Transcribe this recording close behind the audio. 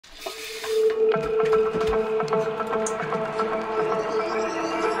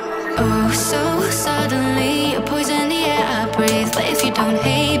Oh, so suddenly you're poison the air I breathe. But if you don't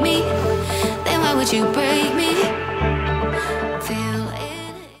hate me, then why would you break me? Feel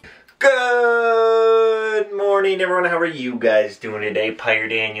it. Good morning, everyone. How are you guys doing today? Peyer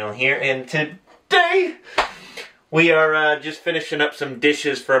Daniel here, and today we are just finishing up some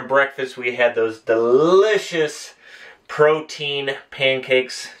dishes from breakfast. We had those delicious protein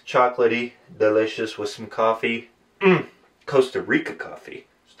pancakes, chocolatey, delicious with some coffee. Costa Rica coffee.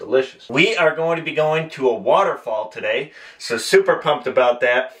 It's delicious. We are going to be going to a waterfall today, so super pumped about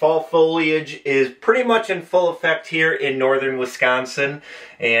that. Fall foliage is pretty much in full effect here in northern Wisconsin,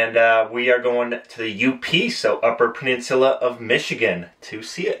 and we are going to the UP, so Upper Peninsula of Michigan, to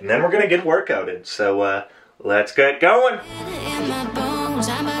see it. And then we're going to get a workout in, so let's get going. In my bones,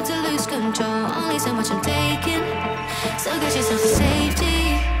 I'm about to lose control. Only so much I'm taking, so get yourself to safety.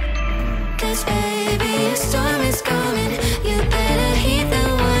 'Cause baby, a storm is coming. You better heed the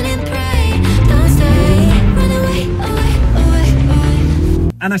one and pray. Don't stay, run away,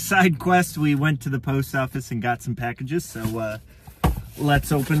 away. On a side quest, we went to the post office and got some packages, so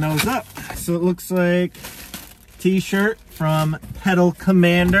let's open those up. So it looks like t-shirt from Pedal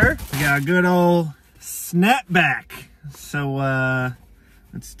Commander. We got a good old snapback. So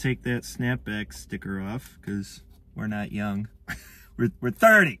let's take that snapback sticker off because we're not young. We're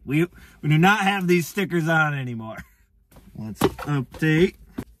 30. We do not have these stickers on anymore. Let's update.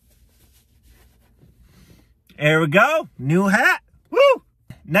 There we go. New hat. Woo!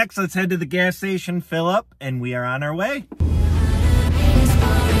 Next, let's head to the gas station, fill up, and we are on our way.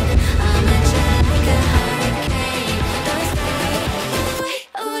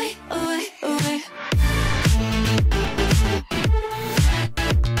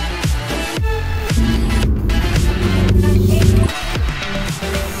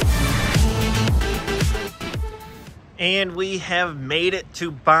 And we have made it to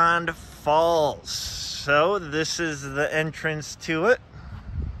Bond Falls. So this is the entrance to it.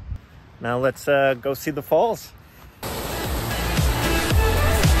 Now let's go see the falls.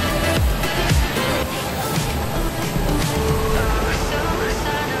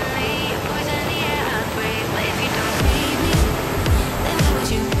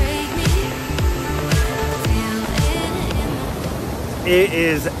 It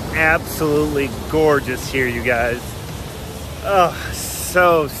is absolutely gorgeous here, you guys. Oh,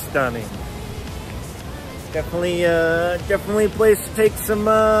 so stunning. Definitely a place to take some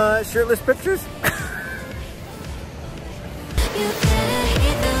shirtless pictures.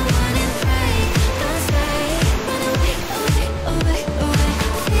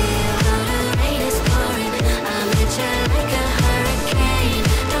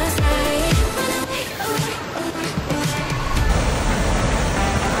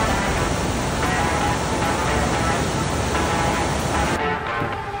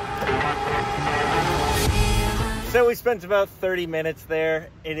 So we spent about 30 minutes there.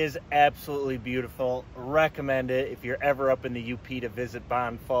 It is absolutely beautiful. Recommend it if you're ever up in the UP to visit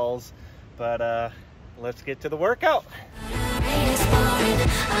Bond Falls. But let's get to the workout.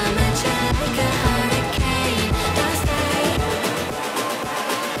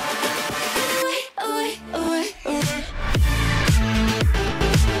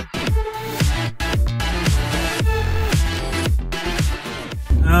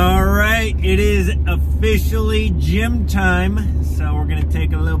 It is officially gym time, so we're gonna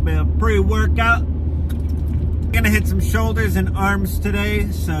take a little bit of pre-workout. Gonna hit some shoulders and arms today,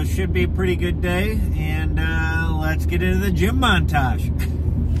 so should be a pretty good day. And let's get into the gym montage.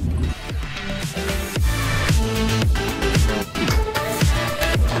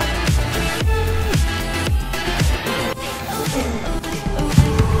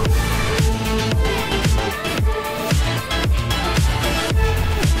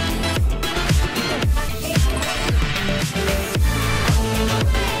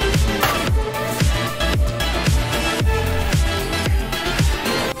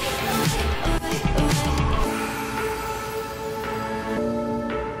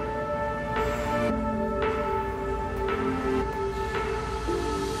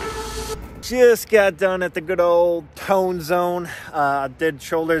 Just got done at the good old tone zone. Did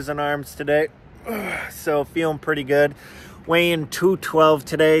shoulders and arms today, so feeling pretty good. Weighing 212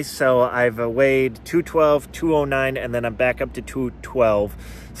 today, so I've weighed 212, 209, and then I'm back up to 212.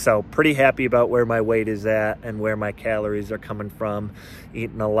 So pretty happy about where my weight is at and where my calories are coming from.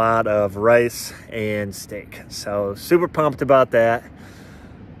 Eating a lot of rice and steak, so super pumped about that.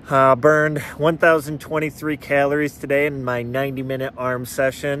 Burned 1,023 calories today in my 90-minute arm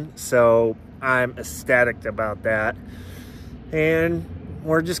session, so I'm ecstatic about that. And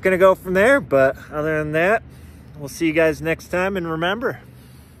we're just going to go from there, but other than that, we'll see you guys next time, and remember,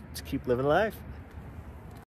 Just keep living life.